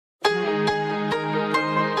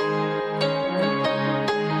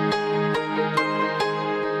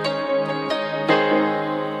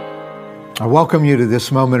I welcome you to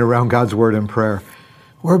this moment around God's Word and prayer.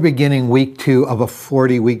 We're beginning week 2 of a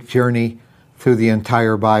 40-week journey through the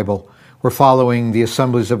entire Bible. We're following the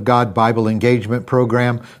Assemblies of God Bible Engagement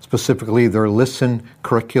Program, specifically their Listen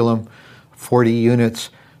curriculum, 40 units,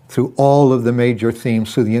 through all of the major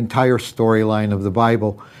themes, through the entire storyline of the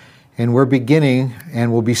Bible. And we're beginning,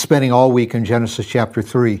 and we'll be spending all week in Genesis chapter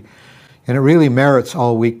 3. And it really merits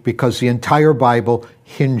all week because the entire Bible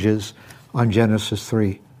hinges on Genesis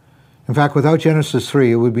 3. In fact, without Genesis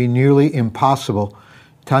 3, it would be nearly impossible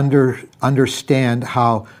to understand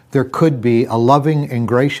how there could be a loving and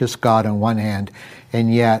gracious God on one hand,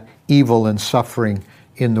 and yet evil and suffering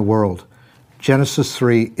in the world. Genesis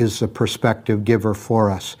 3 is the perspective giver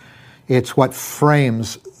for us. It's what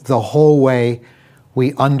frames the whole way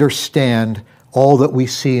we understand all that we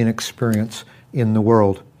see and experience in the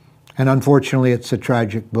world. And unfortunately, it's a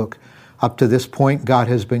tragic book. Up to this point, God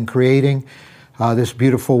has been creating this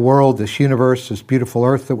beautiful world, this universe, this beautiful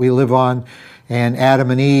earth that we live on, and Adam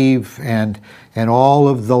and Eve, and all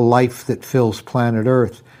of the life that fills planet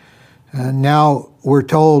Earth. And now we're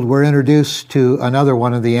introduced to another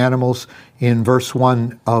one of the animals in verse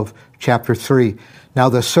 1 of chapter 3. Now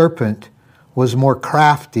the serpent was more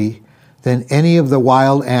crafty than any of the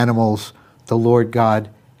wild animals the Lord God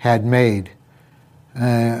had made.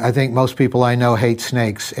 I think most people I know hate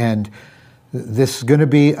snakes, and this is going to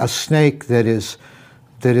be a snake that is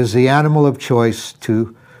the animal of choice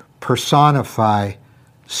to personify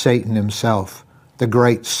Satan himself, the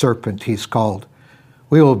great serpent he's called.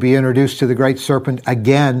 We will be introduced to the great serpent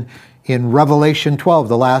again in Revelation 12,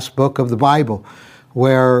 the last book of the Bible,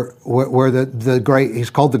 where he's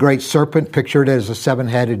called the great serpent, pictured as a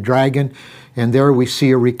seven-headed dragon, and there we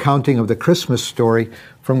see a recounting of the Christmas story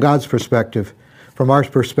from God's perspective. From our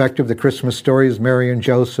perspective, the Christmas story is Mary and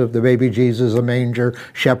Joseph, the baby Jesus, a manger,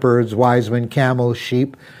 shepherds, wise men, camels,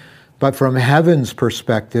 sheep. But from heaven's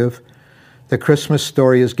perspective, the Christmas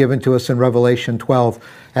story is given to us in Revelation 12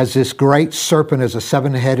 as this great serpent, as a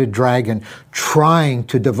seven-headed dragon, trying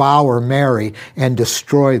to devour Mary and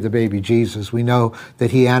destroy the baby Jesus. We know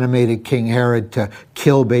that he animated King Herod to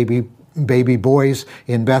kill baby boys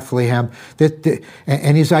in Bethlehem.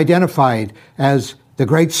 And he's identified as the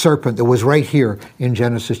great serpent that was right here in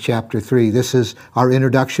Genesis chapter 3. This is our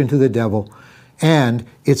introduction to the devil, and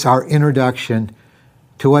it's our introduction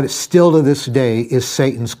to what still to this day is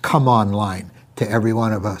Satan's come on line to every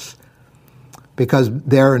one of us. Because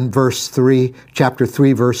there in chapter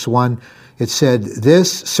 3, verse 1, it said,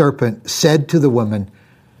 "This serpent said to the woman,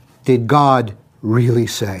 did God really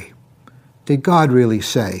say? Did God really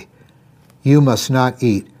say, you must not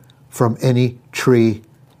eat from any tree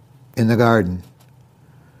in the garden?"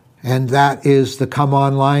 And that is the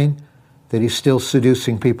come-on line that he's still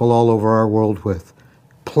seducing people all over our world with,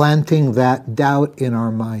 planting that doubt in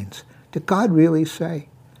our minds. Did God really say?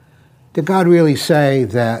 Did God really say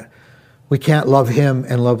that we can't love him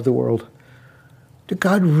and love the world? Did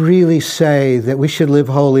God really say that we should live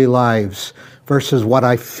holy lives versus what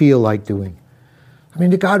I feel like doing? I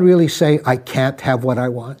mean, did God really say I can't have what I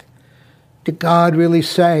want? Did God really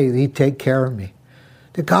say that he'd take care of me?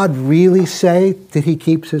 Did God really say that he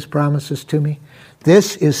keeps his promises to me?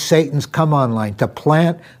 This is Satan's come-on line, to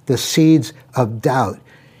plant the seeds of doubt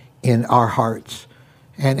in our hearts.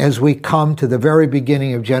 And as we come to the very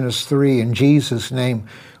beginning of Genesis 3, in Jesus' name,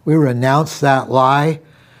 we renounce that lie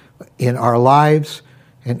in our lives,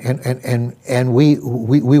 and we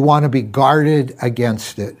want to be guarded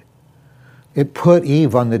against it. It put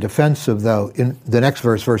Eve on the defensive, though. In the next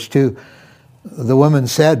verse, verse 2, the woman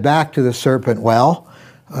said back to the serpent, well,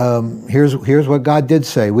 here's what God did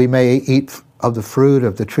say. We may eat of the fruit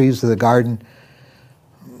of the trees of the garden,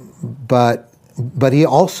 but he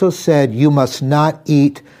also said, you must not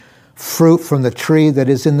eat fruit from the tree that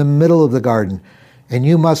is in the middle of the garden, and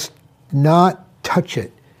you must not touch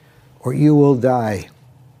it, or you will die.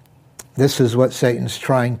 This is what Satan's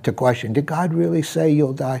trying to question. Did God really say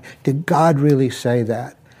you'll die? Did God really say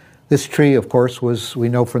that? This tree, of course, was, we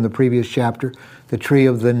know from the previous chapter, the tree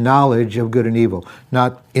of the knowledge of good and evil.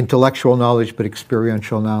 Not intellectual knowledge, but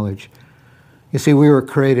experiential knowledge. You see, we were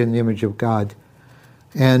created in the image of God.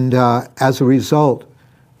 And as a result,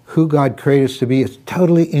 who God created us to be is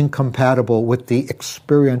totally incompatible with the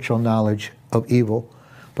experiential knowledge of evil.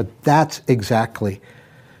 But that's exactly,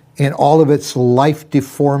 in all of its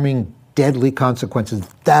life-deforming, deadly consequences,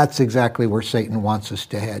 that's exactly where Satan wants us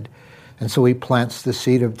to head. And so he plants the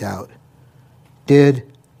seed of doubt. Did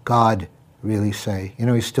God really say? You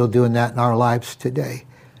know, he's still doing that in our lives today.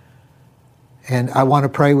 And I want to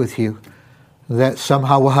pray with you that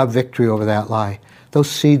somehow we'll have victory over that lie.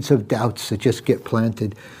 Those seeds of doubts that just get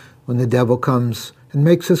planted when the devil comes and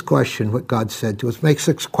makes us question what God said to us, makes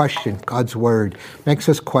us question God's word, makes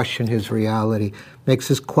us question his reality, makes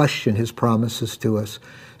us question his promises to us,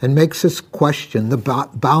 and makes us question the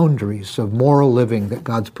boundaries of moral living that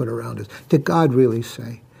God's put around us. Did God really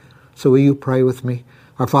say? So will you pray with me?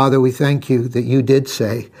 Our Father, we thank you that you did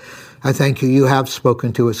say. I thank you, you have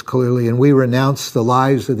spoken to us clearly, and we renounce the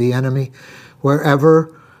lies of the enemy.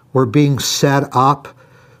 Wherever we're being set up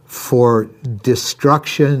for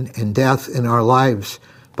destruction and death in our lives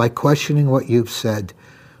by questioning what you've said,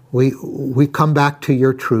 we come back to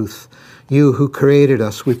your truth. You who created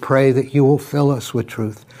us, we pray that you will fill us with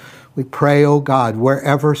truth. We pray, oh God,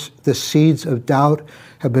 wherever the seeds of doubt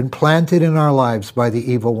have been planted in our lives by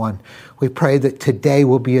the evil one, we pray that today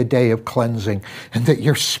will be a day of cleansing and that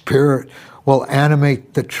your Spirit will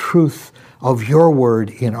animate the truth of your word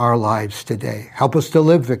in our lives today. Help us to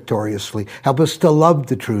live victoriously. Help us to love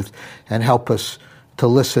the truth, and help us to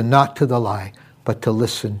listen not to the lie, but to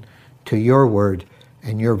listen to your word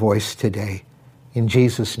and your voice today. In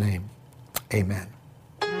Jesus' name, amen.